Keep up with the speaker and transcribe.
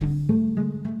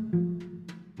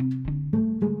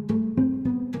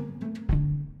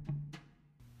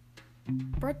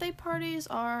birthday parties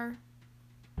are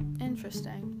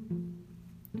interesting.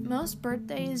 Most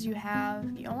birthdays you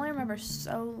only remember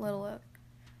so little of.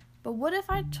 But what if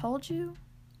I told you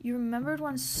remembered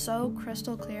one so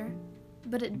crystal clear,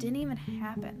 but it didn't even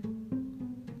happen?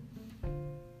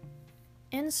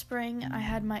 In spring, I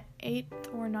had my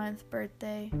 8th or 9th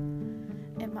birthday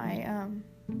in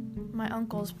my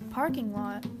uncle's parking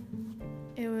lot.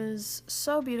 It was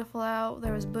so beautiful out.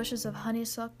 There was bushes of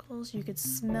honeysuckles. You could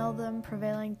smell them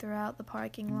prevailing throughout the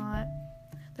parking lot.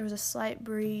 There was a slight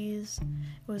breeze.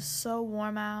 It was so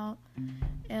warm out.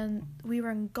 And we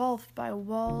were engulfed by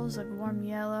walls of warm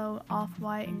yellow,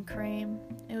 off-white, and cream.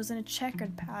 It was in a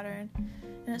checkered pattern.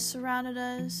 And it surrounded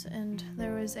us, and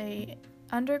there was a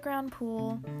underground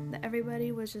pool that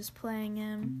everybody was just playing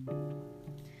in.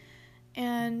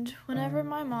 And whenever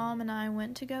my mom and I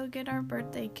went to go get our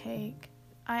birthday cake,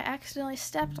 I accidentally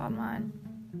stepped on mine.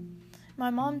 My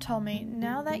mom told me,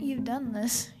 now that you've done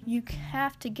this, you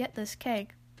have to get this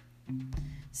cake.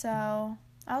 So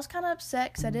I was kind of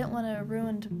upset because I didn't want a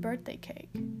ruined birthday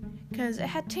cake, because it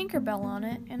had Tinkerbell on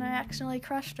it and I accidentally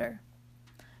crushed her.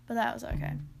 But that was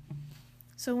okay.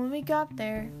 So when we got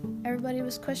there, everybody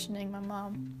was questioning my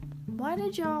mom. Why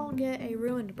did y'all get a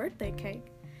ruined birthday cake?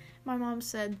 My mom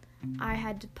said I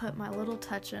had to put my little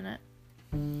touch in it.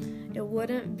 It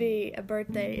wouldn't be a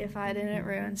birthday if I didn't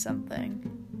ruin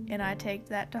something, and I take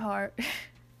that to heart.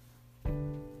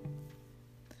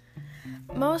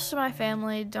 Most of my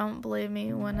family don't believe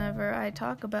me whenever I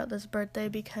talk about this birthday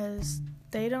because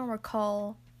they don't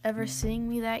recall ever seeing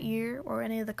me that year or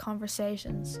any of the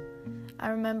conversations. I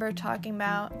remember talking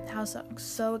about how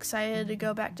so excited to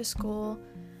go back to school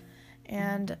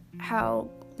and how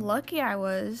lucky I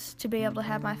was to be able to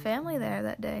have my family there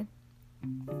that day,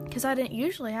 because I didn't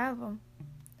usually have them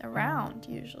around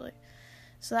usually.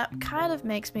 So that kind of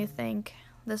makes me think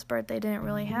this birthday didn't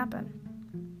really happen.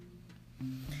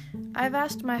 I've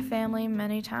asked my family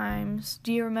many times,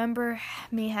 do you remember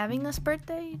me having this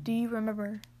birthday? Do you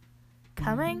remember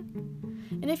coming?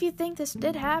 And if you think this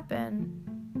did happen,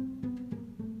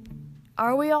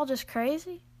 are we all just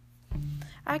crazy?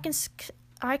 I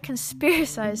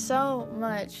conspiracize so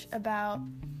much about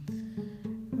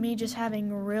me just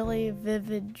having really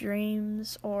vivid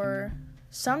dreams, or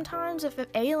sometimes if an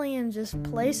alien just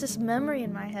plays this memory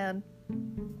in my head.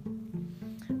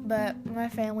 But my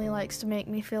family likes to make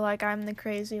me feel like I'm the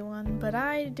crazy one, but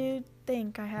I do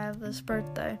think I have this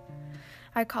birthday.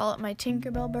 I call it my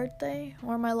Tinkerbell birthday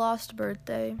or my lost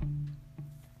birthday.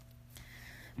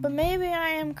 But maybe I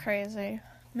am crazy.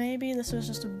 Maybe this was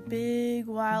just a big,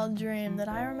 wild dream that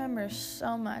I remember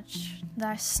so much that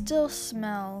I still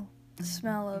smell the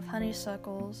smell of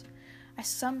honeysuckles. I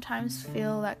sometimes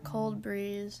feel that cold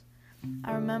breeze.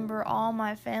 I remember all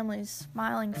my family's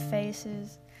smiling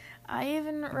faces. I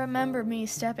even remember me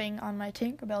stepping on my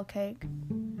Tinkerbell cake.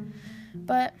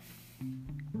 But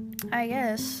I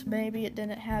guess maybe it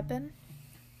didn't happen.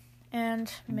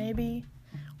 And maybe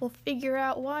we'll figure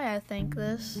out why I think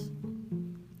this.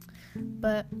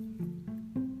 But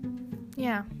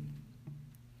yeah.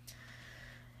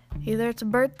 Either it's a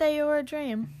birthday or a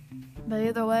dream. But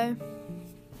either way,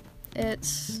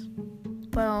 it's,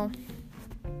 well,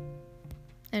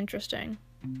 interesting.